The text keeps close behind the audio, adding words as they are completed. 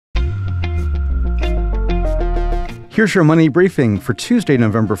Here's your money briefing for Tuesday,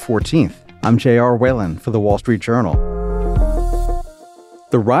 November 14th. I'm J.R. Whalen for the Wall Street Journal.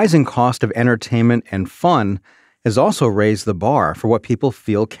 The rising cost of entertainment and fun has also raised the bar for what people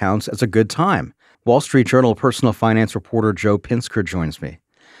feel counts as a good time. Wall Street Journal personal finance reporter Joe Pinsker joins me.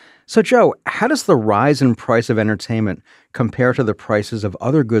 So, Joe, how does the rise in price of entertainment compare to the prices of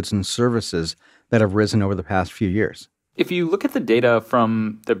other goods and services that have risen over the past few years? If you look at the data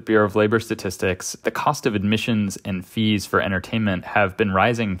from the Bureau of Labor Statistics, the cost of admissions and fees for entertainment have been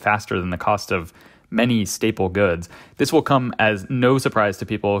rising faster than the cost of many staple goods. This will come as no surprise to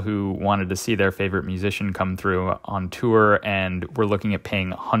people who wanted to see their favorite musician come through on tour and were looking at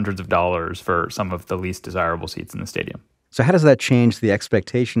paying hundreds of dollars for some of the least desirable seats in the stadium. So how does that change the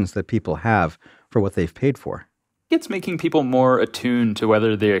expectations that people have for what they've paid for? It's making people more attuned to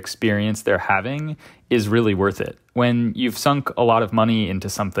whether the experience they're having is really worth it. When you've sunk a lot of money into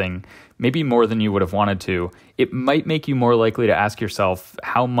something, maybe more than you would have wanted to, it might make you more likely to ask yourself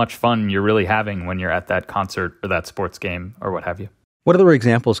how much fun you're really having when you're at that concert or that sports game or what have you. What other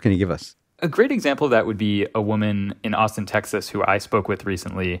examples can you give us? A great example of that would be a woman in Austin, Texas, who I spoke with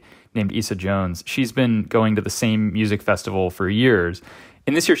recently named Issa Jones. She's been going to the same music festival for years.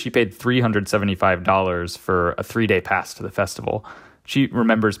 And this year she paid $375 for a 3-day pass to the festival. She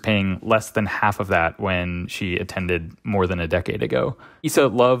remembers paying less than half of that when she attended more than a decade ago. Issa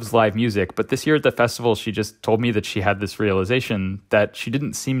loves live music, but this year at the festival, she just told me that she had this realization that she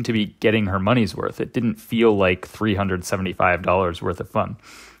didn't seem to be getting her money's worth. It didn't feel like $375 worth of fun.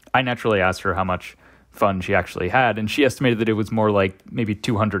 I naturally asked her how much fun she actually had, and she estimated that it was more like maybe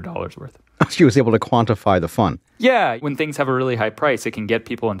 $200 worth. She was able to quantify the fun. Yeah, when things have a really high price, it can get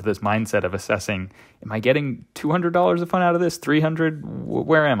people into this mindset of assessing, am I getting $200 of fun out of this? $300?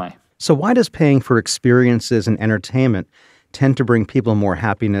 Where am I? So why does paying for experiences and entertainment tend to bring people more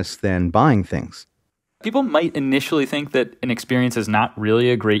happiness than buying things? People might initially think that an experience is not really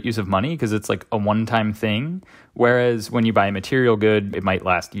a great use of money because it's like a one-time thing, whereas when you buy a material good, it might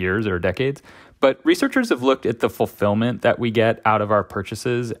last years or decades. But researchers have looked at the fulfillment that we get out of our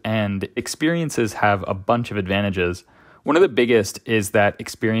purchases, and experiences have a bunch of advantages. One of the biggest is that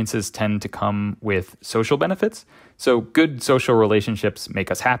experiences tend to come with social benefits. So good social relationships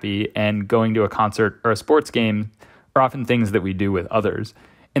make us happy, and going to a concert or a sports game are often things that we do with others.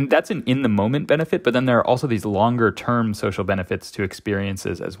 And that's an in-the-moment benefit, but then there are also these longer-term social benefits to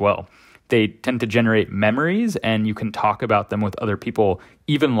experiences as well. They tend to generate memories, and you can talk about them with other people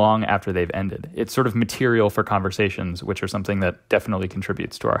even long after they've ended. It's sort of material for conversations, which are something that definitely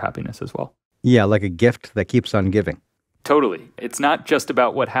contributes to our happiness as well. Yeah, like a gift that keeps on giving. Totally. It's not just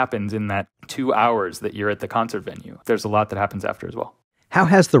about what happens in that 2 hours that you're at the concert venue. There's a lot that happens after as well. How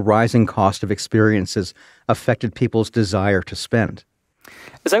has the rising cost of experiences affected people's desire to spend?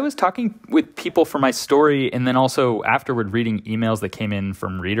 As I was talking with people for my story and then also afterward reading emails that came in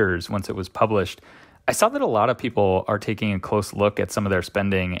from readers once it was published, I saw that a lot of people are taking a close look at some of their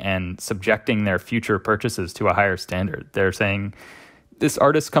spending and subjecting their future purchases to a higher standard. They're saying, this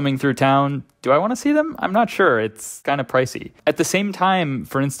artist coming through town, do I want to see them? I'm not sure. It's kind of pricey. At the same time,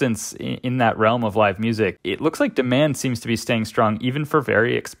 for instance, in that realm of live music, it looks like demand seems to be staying strong even for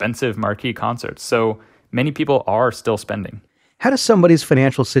very expensive marquee concerts. So many people are still spending. How does somebody's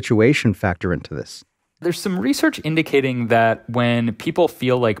financial situation factor into this? There's some research indicating that when people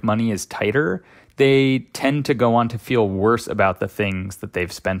feel like money is tighter, they tend to go on to feel worse about the things that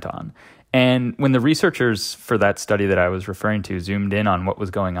they've spent on. And when the researchers for that study that I was referring to zoomed in on what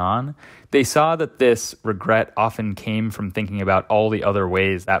was going on, they saw that this regret often came from thinking about all the other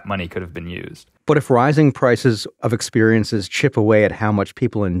ways that money could have been used. But if rising prices of experiences chip away at how much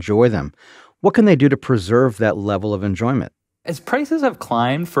people enjoy them, what can they do to preserve that level of enjoyment? As prices have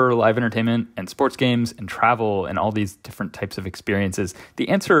climbed for live entertainment and sports games and travel and all these different types of experiences, the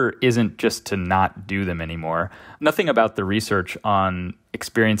answer isn't just to not do them anymore. Nothing about the research on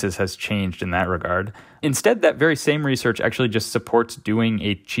experiences has changed in that regard. Instead, that very same research actually just supports doing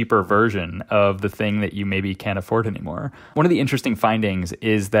a cheaper version of the thing that you maybe can't afford anymore. One of the interesting findings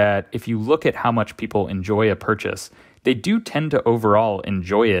is that if you look at how much people enjoy a purchase, they do tend to overall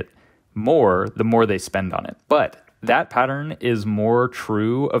enjoy it more the more they spend on it. But that pattern is more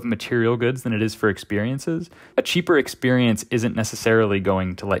true of material goods than it is for experiences. A cheaper experience isn't necessarily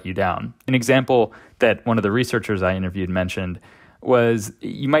going to let you down. An example that one of the researchers I interviewed mentioned was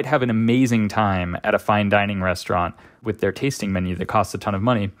you might have an amazing time at a fine dining restaurant with their tasting menu that costs a ton of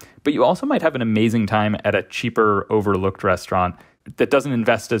money, but you also might have an amazing time at a cheaper, overlooked restaurant that doesn't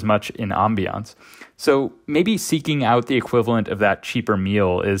invest as much in ambiance. So maybe seeking out the equivalent of that cheaper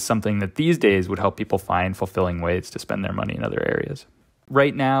meal is something that these days would help people find fulfilling ways to spend their money in other areas.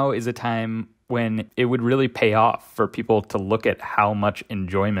 right now is a time when it would really pay off for people to look at how much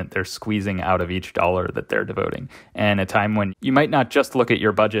enjoyment they're squeezing out of each dollar that they're devoting. And a time when you might not just look at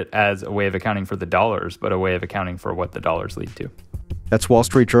your budget as a way of accounting for the dollars, but a way of accounting for what the dollars lead to. That's Wall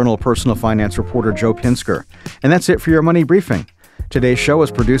Street Journal personal finance reporter Joe Pinsker. And that's it for your Money Briefing. Today's show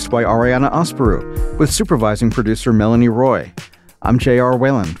is produced by Ariana Asparu, with supervising producer Melanie Roy. I'm J.R.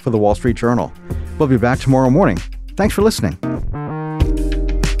 Whalen for the Wall Street Journal. We'll be back tomorrow morning. Thanks for listening.